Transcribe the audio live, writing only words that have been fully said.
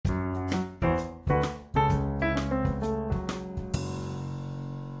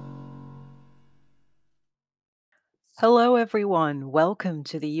Hello, everyone. Welcome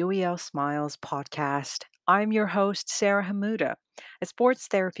to the UEL Smiles podcast. I'm your host, Sarah Hamuda, a sports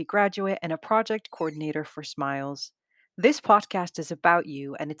therapy graduate and a project coordinator for Smiles. This podcast is about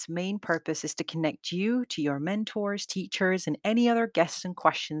you, and its main purpose is to connect you to your mentors, teachers, and any other guests and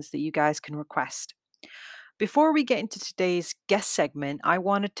questions that you guys can request. Before we get into today's guest segment, I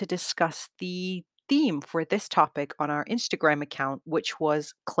wanted to discuss the theme for this topic on our Instagram account, which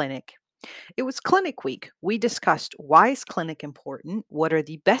was clinic. It was clinic week. We discussed why is clinic important? What are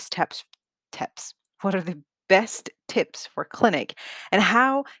the best tips? What are the best tips for clinic? And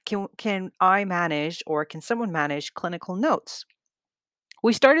how can I manage or can someone manage clinical notes?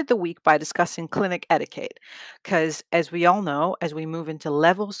 We started the week by discussing clinic etiquette because, as we all know, as we move into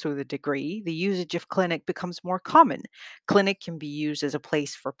levels through the degree, the usage of clinic becomes more common. Clinic can be used as a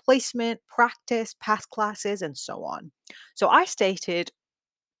place for placement, practice, past classes, and so on. So I stated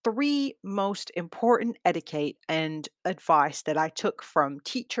three most important etiquette and advice that I took from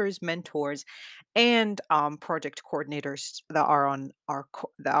teachers, mentors, and project coordinators that are on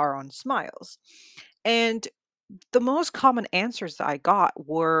that are on Smiles. And the most common answers that I got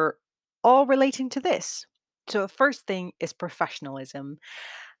were all relating to this. So the first thing is professionalism.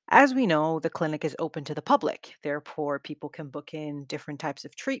 As we know, the clinic is open to the public. Therefore, people can book in different types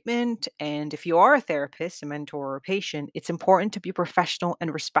of treatment. And if you are a therapist, a mentor, or a patient, it's important to be professional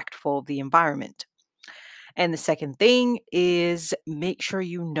and respectful of the environment. And the second thing is make sure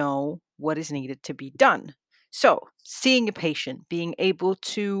you know what is needed to be done. So, seeing a patient, being able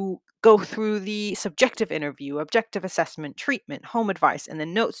to go through the subjective interview, objective assessment, treatment, home advice, and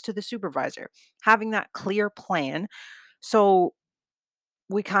then notes to the supervisor, having that clear plan. So,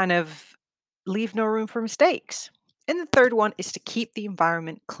 we kind of leave no room for mistakes. And the third one is to keep the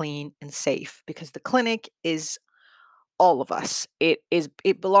environment clean and safe because the clinic is all of us. It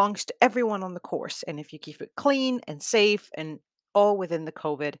belongs to everyone on the course, and if you keep it clean and safe and all within the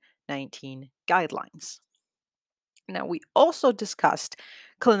COVID-19 guidelines. Now, we also discussed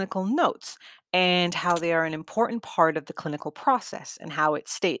clinical notes and how they are an important part of the clinical process and how it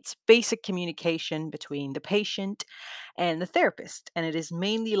states basic communication between the patient and the therapist. And it is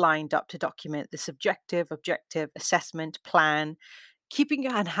mainly lined up to document the subjective, objective assessment plan, keeping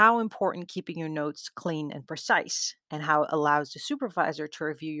and how important keeping your notes clean and precise, and how it allows the supervisor to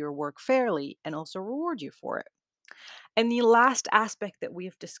review your work fairly and also reward you for it. And the last aspect that we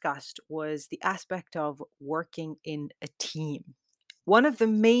have discussed was the aspect of working in a team. One of the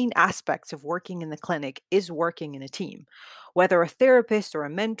main aspects of working in the clinic is working in a team. Whether a therapist or a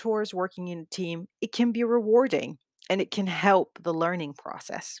mentor is working in a team, it can be rewarding and it can help the learning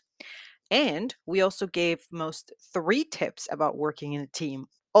process. And we also gave most three tips about working in a team,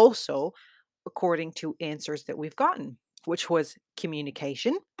 also according to answers that we've gotten, which was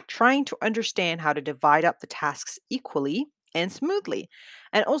communication, trying to understand how to divide up the tasks equally and smoothly,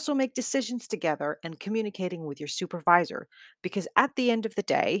 and also make decisions together and communicating with your supervisor. Because at the end of the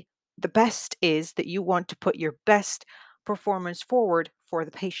day, the best is that you want to put your best performance forward for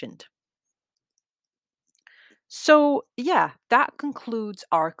the patient. So, yeah, that concludes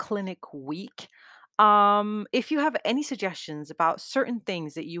our clinic week. If you have any suggestions about certain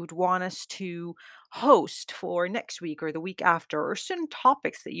things that you would want us to host for next week or the week after, or certain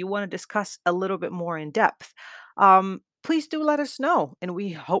topics that you want to discuss a little bit more in depth, please do let us know. And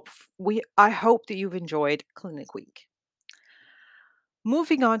I hope that you've enjoyed Clinic Week.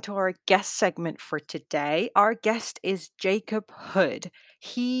 Moving on to our guest segment for today, our guest is Jacob Hood.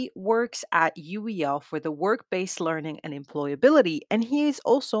 He works at UEL for the work based learning and employability, and he is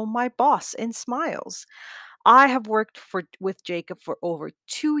also my boss in Smiles. I have worked with Jacob for over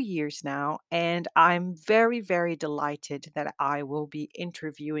 2 years now, and I'm very, very delighted that I will be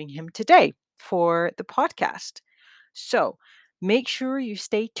interviewing him today for the podcast. So make sure you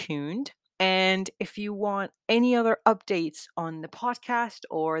stay tuned. And if you want any other updates on the podcast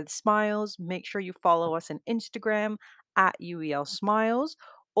or the Smiles, make sure you follow us on Instagram at UEL Smiles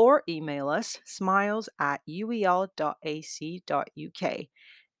or email us smiles@uel.ac.uk.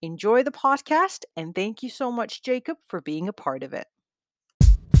 Enjoy the podcast, and thank you so much, Jacob, for being a part of it.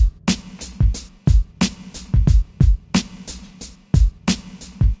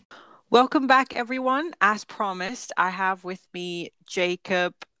 Welcome back, everyone. As promised, I have with me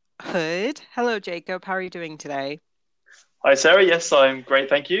Jacob Hood. Hello, Jacob. How are you doing today? Hi, Sarah. Yes, I'm great.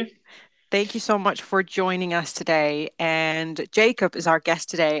 Thank you. Thank you so much for joining us today. And Jacob is our guest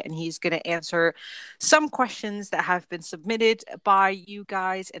today, and he's going to answer some questions that have been submitted by you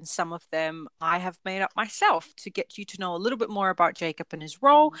guys, and some of them I have made up myself to get you to know a little bit more about Jacob and his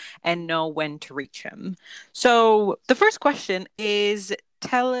role and know when to reach him. So, the first question is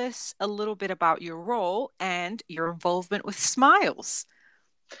tell us a little bit about your role and your involvement with Smiles.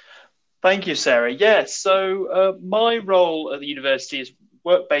 Thank you, Sarah. Yes, my role at the university is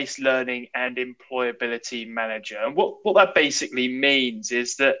work-based learning and employability manager. And what that basically means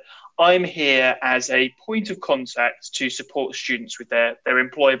is that I'm here as a point of contact to support students with their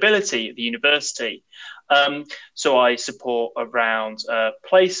employability at the university. So I support around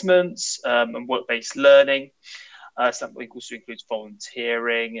placements and work-based learning. Something also includes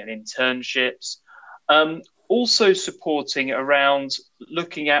volunteering and internships. Also supporting around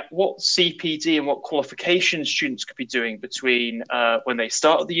looking at what CPD and what qualifications students could be doing between when they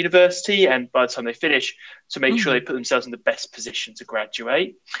start at the university and by the time they finish to make sure they put themselves in the best position to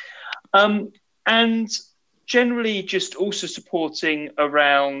graduate. And generally just also supporting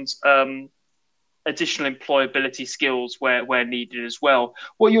around additional employability skills where needed as well.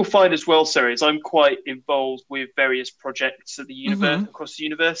 What you'll find as well, Sarah, is I'm quite involved with various projects at the across the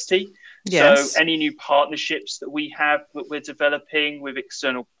university. Yes. So any new partnerships that we have that we're developing with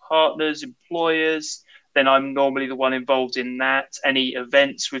external partners, employers, then I'm normally the one involved in that. Any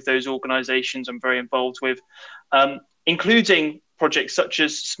events with those organizations I'm very involved with, including projects such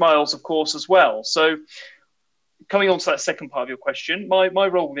as Smiles, of course, as well. So coming on to that second part of your question, my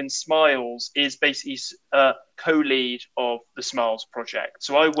role within Smiles is basically co-lead of the Smiles project.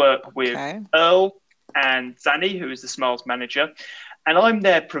 So I work with Earl and Zanny, who is the Smiles manager, and I'm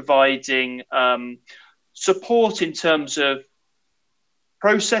there providing support in terms of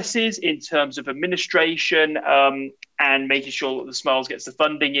processes, in terms of administration, and making sure that the Smiles gets the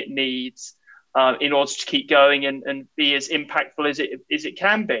funding it needs in order to keep going and be as impactful as it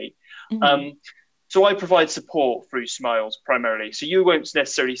can be. So I provide support through Smiles primarily. So you won't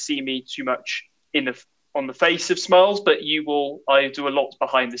necessarily see me too much on the face of Smiles, but I do a lot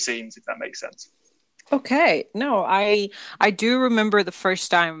behind the scenes, if that makes sense. Okay. No, I do remember the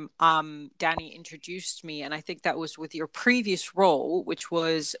first time Danny introduced me, and I think that was with your previous role, which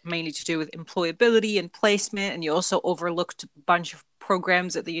was mainly to do with employability and placement, and you also overlooked a bunch of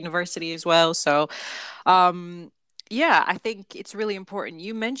programs at the university as well. So yeah, I think it's really important.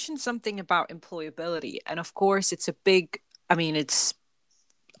 You mentioned something about employability, and of course, it's a big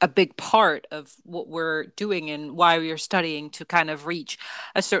part of what we're doing and why we are studying to kind of reach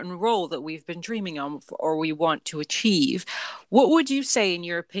a certain role that we've been dreaming of or we want to achieve. What would you say, in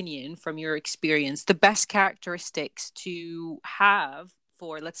your opinion, from your experience, the best characteristics to have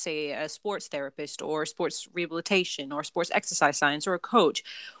for, let's say, a sports therapist or sports rehabilitation or sports exercise science or a coach?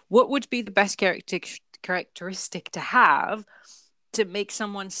 What would be the best characteristic to have to make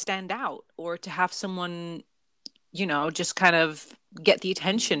someone stand out or to have someone, just kind of get the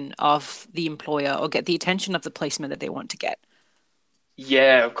attention of the employer or get the attention of the placement that they want to get?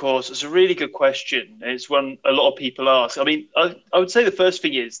 Yeah, of course. It's a really good question. It's one a lot of people ask. I mean, I would say the first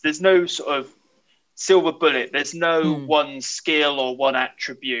thing is there's no sort of silver bullet. There's no one skill or one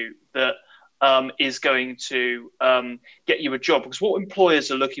attribute that is going to get you a job. Because what employers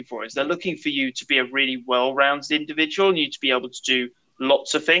are looking for is they're looking for you to be a really well-rounded individual and you to be able to do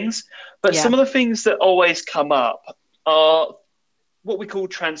lots of things. But some of the things that always come up are what we call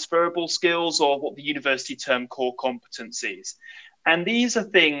transferable skills, or what the university term core competencies. And these are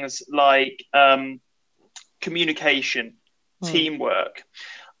things like communication, teamwork,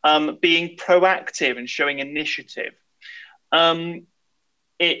 being proactive and showing initiative.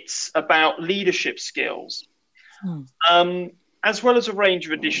 It's about leadership skills, as well as a range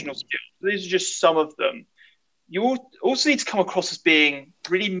of additional skills. These are just some of them. You also need to come across as being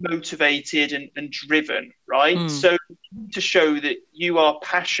really motivated and driven, right? So to show that you are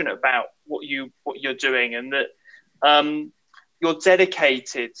passionate about what you're doing and that you're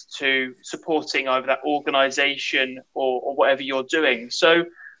dedicated to supporting either that organization or whatever you're doing. So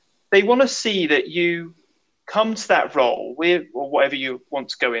they want to see that you come to that role with, or whatever you want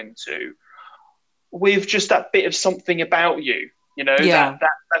to go into, with just that bit of something about you, that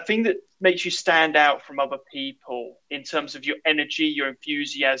thing that makes you stand out from other people in terms of your energy, your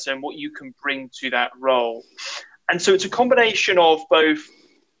enthusiasm, what you can bring to that role. And so it's a combination of both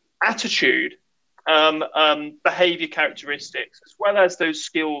attitude, behavior characteristics, as well as those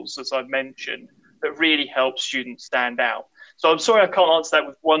skills, as I've mentioned, that really help students stand out. So I'm sorry I can't answer that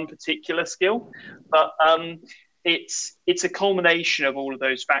with one particular skill, but it's a culmination of all of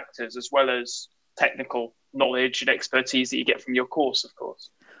those factors, as well as technical knowledge and expertise that you get from your course, of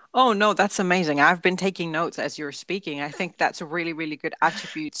course. Oh, no, that's amazing. I've been taking notes as you were speaking. I think that's a really, really good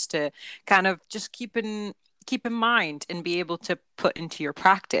attributes to kind of just keep in mind and be able to put into your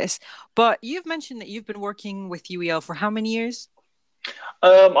practice. But you've mentioned that you've been working with UEL for how many years?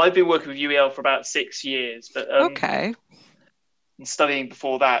 I've been working with UEL for about 6 years. But okay. and studying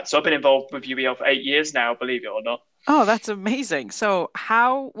before that. So I've been involved with UEL for 8 years now, believe it or not. Oh, that's amazing. So,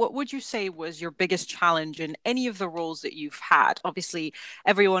 what would you say was your biggest challenge in any of the roles that you've had? Obviously,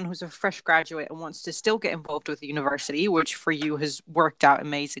 everyone who's a fresh graduate and wants to still get involved with the university, which for you has worked out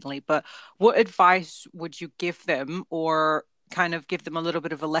amazingly, but what advice would you give them or kind of give them a little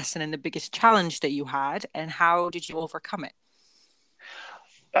bit of a lesson in the biggest challenge that you had and how did you overcome it?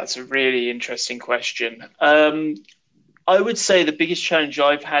 That's a really interesting question. I would say the biggest challenge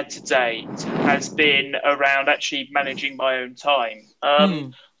I've had to date has been around actually managing my own time.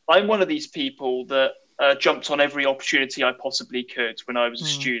 Mm, I'm one of these people that jumped on every opportunity I possibly could when I was a mm,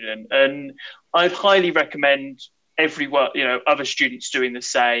 student, and I'd highly recommend everyone, other students doing the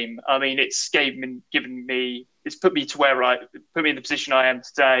same. I mean, it's put me to put me in the position I am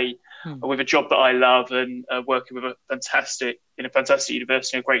today, mm. with a job that I love and working with a fantastic university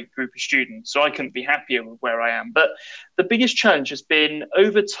and a great group of students. So I couldn't be happier with where I am. But the biggest challenge has been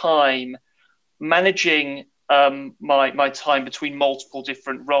over time managing my time between multiple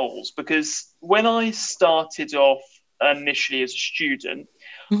different roles. Because when I started off initially as a student,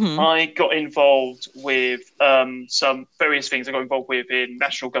 Hmm. I got involved with some various things. I got involved with in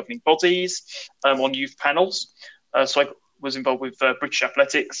national governing bodies, on youth panels. So I was involved with British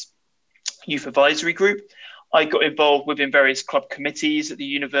Athletics Youth Advisory Group. I got involved within various club committees at the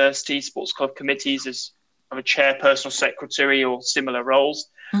university, sports club committees as a chairperson or secretary or similar roles.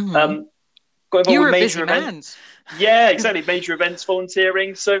 Hmm. Um, got involved You with were a busy major man. events. Yeah, exactly. Major events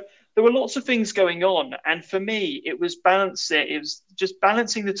volunteering. So there were lots of things going on. And for me, it was balancing. It was just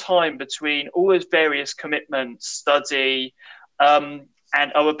balancing the time between all those various commitments, study, and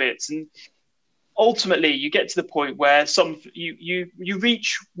other bits. And ultimately, you get to the point where you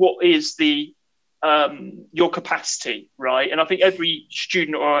reach what is the your capacity, right? And I think every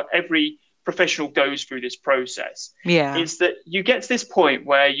student or every professional goes through this process. Yeah. Is that you get to this point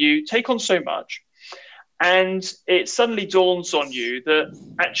where you take on so much, and it suddenly dawns on you that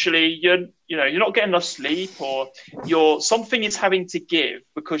actually you're not getting enough sleep, or something is having to give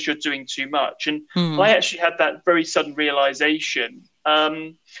because you're doing too much. And I Mm, actually had that very sudden realization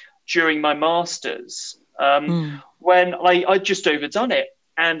during my masters, mm. when I just overdone it,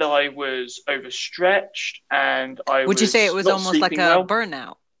 and I was overstretched, and I Would you say it was was not almost like sleeping a well.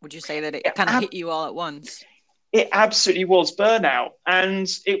 burnout? Would you say that it It, kind of ab- hit you all at once? it absolutely was burnout, and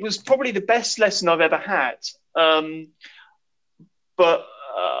it was probably the best lesson I've ever had. Um, but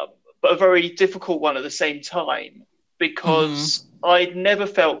uh, but a very difficult one at the same time, Hmm. because I'd never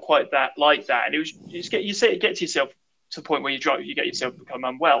felt quite that like that, and it was get to yourself to the point where you get yourself to become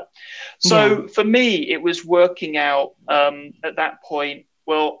unwell. Yeah. So for me, it was working out, at that point.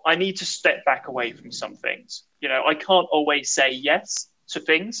 Well, I need to step back away from some things. I can't always say yes to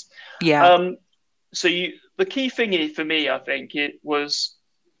things. Yeah. Um, the key thing is, for me, I think it was,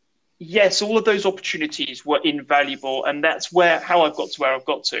 yes, all of those opportunities were invaluable, and that's how I've got to where I've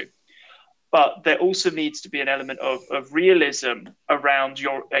got to. But there also needs to be an element of realism around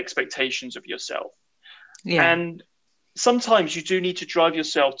your expectations of yourself. Yeah. And sometimes you do need to drive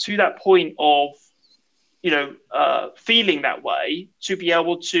yourself to that point of, feeling that way, to be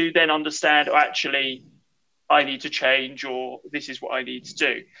able to then understand, oh, actually, I need to change, or this is what I need to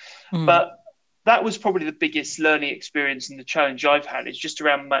do. Mm. But that was probably the biggest learning experience and the challenge I've had, is just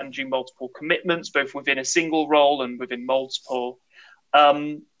around managing multiple commitments, both within a single role and within multiple.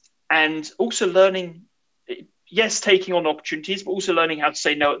 Um, and also learning, yes, taking on opportunities, but also learning how to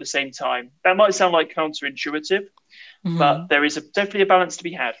say no at the same time. That might sound like counterintuitive, but Hmm. there is definitely a balance to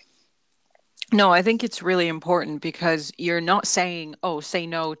be had. No, I think it's really important because you're not saying, oh, say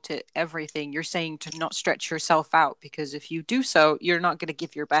no to everything. You're saying to not stretch yourself out because if you do so, you're not going to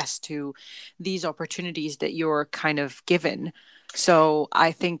give your best to these opportunities that you're kind of given. So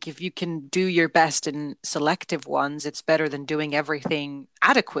I think if you can do your best in selective ones, it's better than doing everything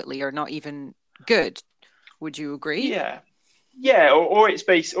adequately or not even good. Would you agree? Yeah, yeah, or it's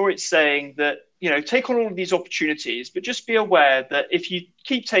saying that, take on all of these opportunities, but just be aware that if you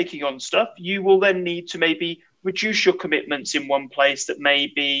keep taking on stuff, you will then need to maybe reduce your commitments in one place that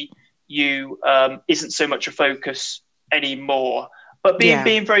maybe you isn't so much a focus anymore. But being Yeah.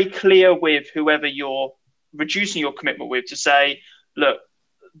 being very clear with whoever you're reducing your commitment with, to say, look,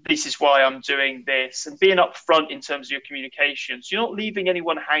 this is why I'm doing this, and being upfront in terms of your communications. You're not leaving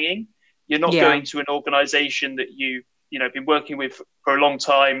anyone hanging. You're not Yeah. going to an organization that you've been working with for a long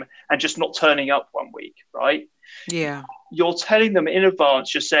time and just not turning up one week, right? Yeah. You're telling them in advance,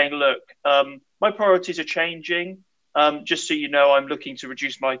 just saying, look, my priorities are changing. Just so you know, I'm looking to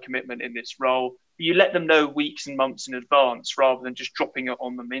reduce my commitment in this role. You let them know weeks and months in advance, rather than just dropping it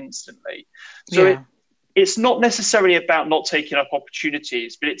on them instantly. So Yeah. it's not necessarily about not taking up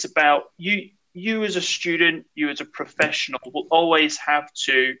opportunities, but it's about you as a student, you as a professional will always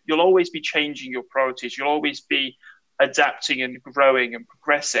you'll always be changing your priorities. You'll always be adapting and growing and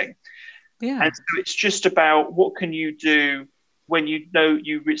progressing. Yeah. And so it's just about what can you do when you know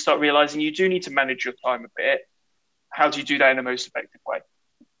you start realizing you do need to manage your time a bit. How do you do that in the most effective way?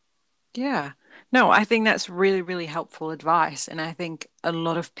 Yeah. No, I think that's really, really helpful advice. And I think a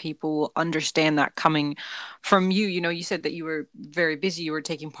lot of people understand that coming from you. You know, you said that you were very busy, you were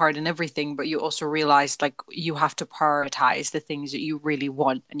taking part in everything, but you also realized like you have to prioritize the things that you really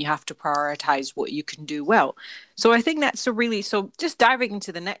want and you have to prioritize what you can do well. So I think that's a really, so just diving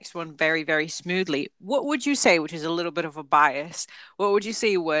into the next one very, very smoothly, what would you say, which is a little bit of a bias, what would you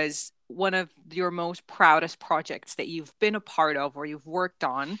say was one of your most proudest projects that you've been a part of or you've worked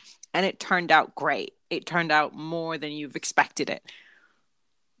on? And it turned out great. It turned out more than you've expected it.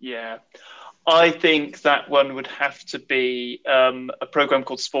 Yeah. I think that one would have to be a program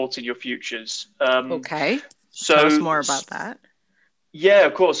called Sport in Your Futures. Okay. Tell us So, more about that. yeah,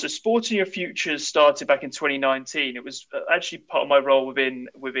 of course. So, Sport in Your Futures started back in 2019. It was actually part of my role within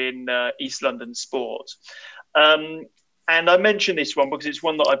East London Sport. Um, and I mention this one because it's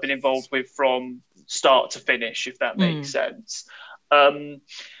one that I've been involved with from start to finish, if that makes Mm, sense. Um,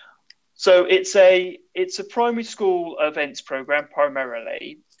 so it's a primary school events program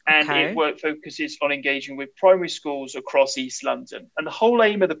primarily, and it okay. focuses on engaging with primary schools across East London. And the whole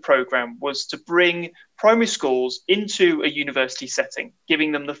aim of the program was to bring primary schools into a university setting,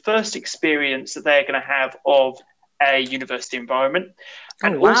 giving them the first experience that they're going to have of a university environment,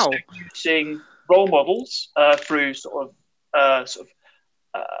 Oh, and also wow. using role models through uh,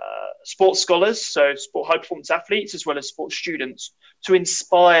 sports scholars, so sport high performance athletes, as well as sports students, to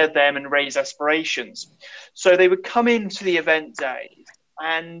inspire them and raise aspirations. So they would come into the event days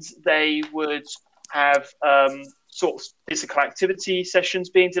and they would have sort of physical activity sessions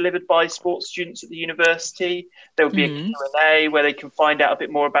being delivered by sports students at the university. There would be a Mm, Q&A where they can find out a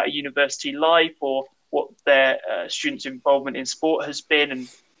bit more about university life or what their students' involvement in sport has been, and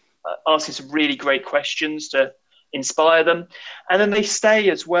asking some really great questions to inspire them. And then they stay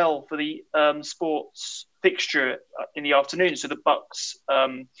as well for the sports fixture in the afternoon. So the Bucks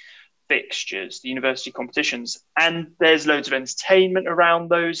fixtures, the university competitions. And there's loads of entertainment around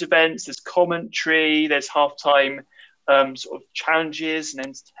those events. There's commentary, there's halftime sort of challenges and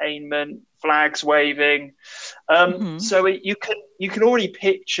entertainment, flags waving. hmm. So you can already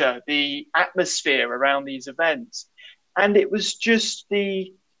picture the atmosphere around these events. And it was just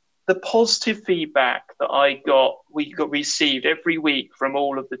the positive feedback that we got received every week from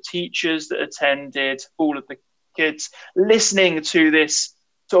all of the teachers that attended, all of the kids listening to this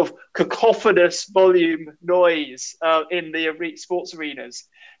sort of cacophonous volume noise in the sports arenas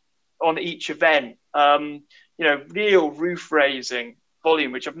on each event. Real roof raising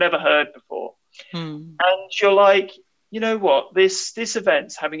volume, which I've never heard before. Mm. And you're like, you know what, this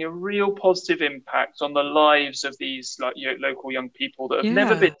event's having a real positive impact on the lives of these local young people that have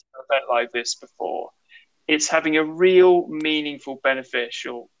never been Yeah. to an event like this before. It's having a real meaningful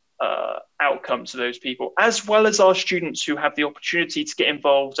beneficial outcome to those people, as well as our students who have the opportunity to get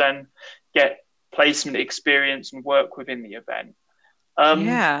involved and get placement experience and work within the event. um,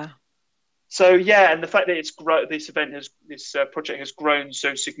 Yeah. so yeah, and the fact that this project has grown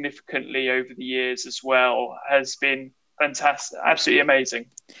so significantly over the years as well has been fantastic, absolutely amazing.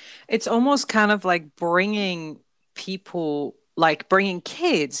 It's almost kind of like bringing people, like bringing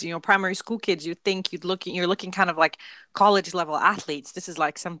kids, primary school kids. You're looking kind of like college level athletes. This is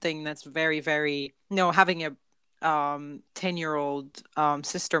like something that's very, very, having a 10-year-old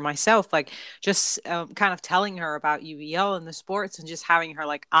sister myself, like just kind of telling her about UEL and the sports and just having her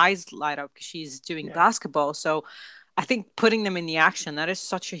like eyes light up because she's doing Yeah, basketball. So I think putting them in the action, that is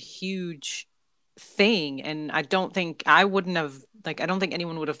such a huge thing. And I don't think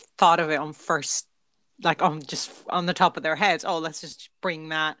anyone would have thought of it on first, like on just on the top of their heads. Oh, let's just bring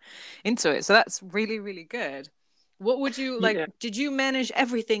that into it. So that's really, really good. What would you like? yeah. Did you manage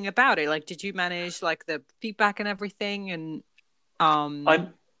everything about it? Like, did you manage like the feedback and everything? And um,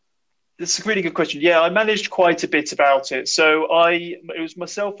 I'm That's a really good question. Yeah, I managed quite a bit about it. It was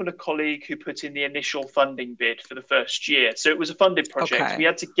myself and a colleague who put in the initial funding bid for the first year. So it was a funded project. We okay,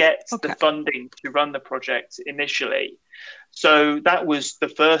 had to get the okay, funding to run the project initially. So that was the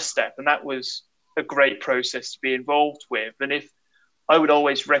first step, and that was a great process to be involved with. And if I would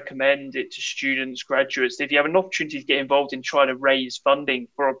always recommend it to students, graduates, if you have an opportunity to get involved in trying to raise funding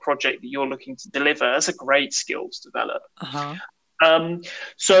for a project that you're looking to deliver, that's a great skill to develop. uh-huh, Um,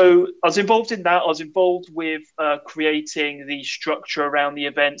 so I was involved in that. I was involved with creating the structure around the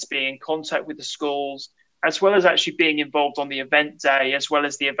events, being in contact with the schools, as well as actually being involved on the event day, as well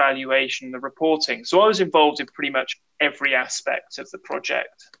as the evaluation, the reporting. So I was involved in pretty much every aspect of the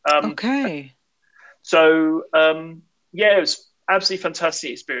project. Okay. Yeah, it was absolutely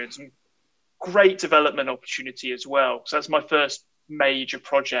fantastic experience and great development opportunity as well. So that's my first major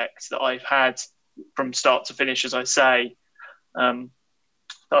project that I've had from start to finish, as I say, that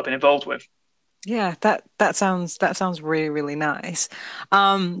I've been involved with. Yeah, that sounds really, really nice.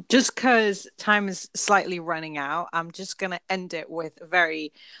 Just because time is slightly running out, I'm just gonna end it with a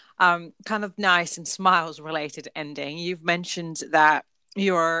very kind of nice and smiles related ending. You've mentioned that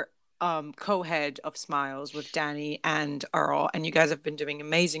you're co-head of Smiles with Danny and Earl, and you guys have been doing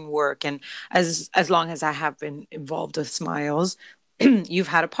amazing work. And as long as I have been involved with Smiles, you've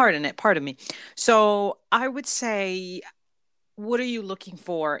had a part in it, pardon me. So I would say, what are you looking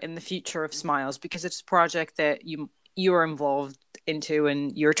for in the future of Smiles? Because it's a project that you're involved into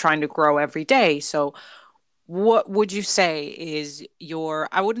and you're trying to grow every day. So what would you say is your,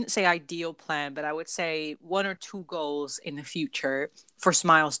 I wouldn't say ideal plan, but I would say one or two goals in the future for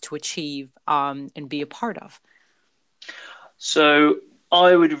Smiles to achieve and be a part of? So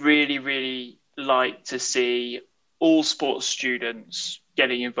I would really, really like to see all sports students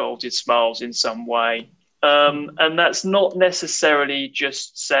getting involved in Smiles in some way. Mhm. And that's not necessarily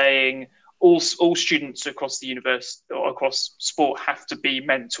just saying all students across the universe or across sport have to be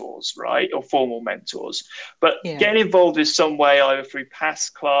mentors, right? Or formal mentors. But Yeah. getting involved in some way, either through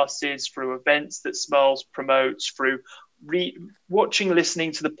past classes, through events that Smiles promotes, through watching,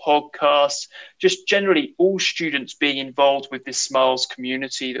 listening to the podcast, just generally all students being involved with this Smiles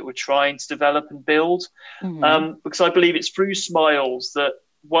community that we're trying to develop and build. Hmm. Because I believe it's through Smiles that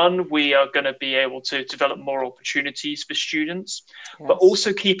one, we are going to be able to develop more opportunities for students, but Yes.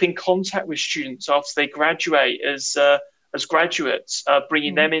 also keep in contact with students after they graduate as graduates,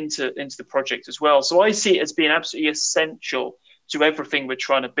 bringing Mhm. them into the project as well. So I see it as being absolutely essential to everything we're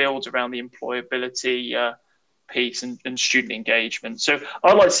trying to build around the employability piece and student engagement. So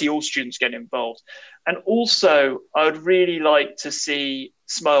I'd like to see all students get involved. And also, I would really like to see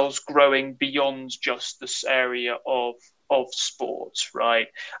Smiles growing beyond just this area of sports, right?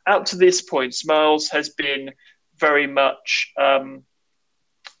 Up to this point, Smiles has been very much a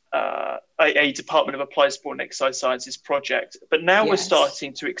Department of Applied Sport and Exercise Sciences project. But now we're Yes.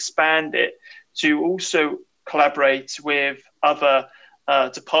 starting to expand it to also collaborate with other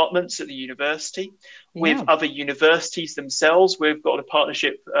departments at the university, with Yeah. other universities themselves. We've got a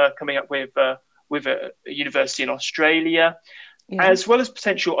partnership coming up with a university in Australia, Yeah. as well as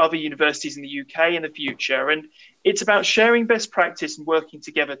potential other universities in the UK in the future. And it's about sharing best practice and working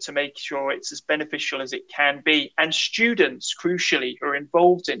together to make sure it's as beneficial as it can be. And students, crucially, who are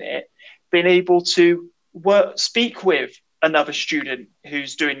involved in it, being able to speak with another student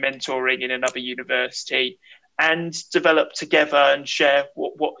who's doing mentoring in another university and develop together and share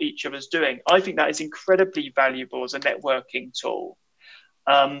what each of us doing. I think that is incredibly valuable as a networking tool,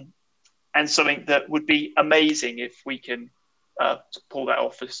 um, and something that would be amazing if we can pull that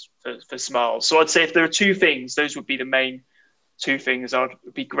off for Smiles. So I'd say if there are two things, those would be the main two things I'd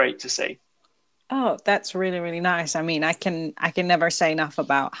be great to see. Oh, that's really, really nice. I mean, I can never say enough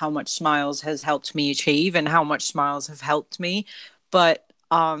about how much Smiles has helped me achieve and how much Smiles have helped me. But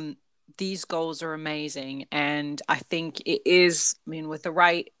these goals are amazing. And I think it is, I mean, with the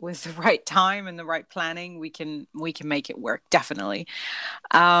right time and the right planning, we can make it work, definitely.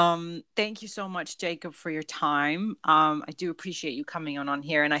 Thank you so much, Jacob, for your time. I do appreciate you coming on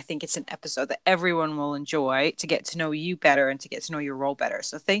here, and I think it's an episode that everyone will enjoy to get to know you better and to get to know your role better.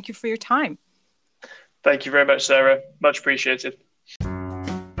 So thank you for your time. Thank you very much, Sarah. Much appreciated.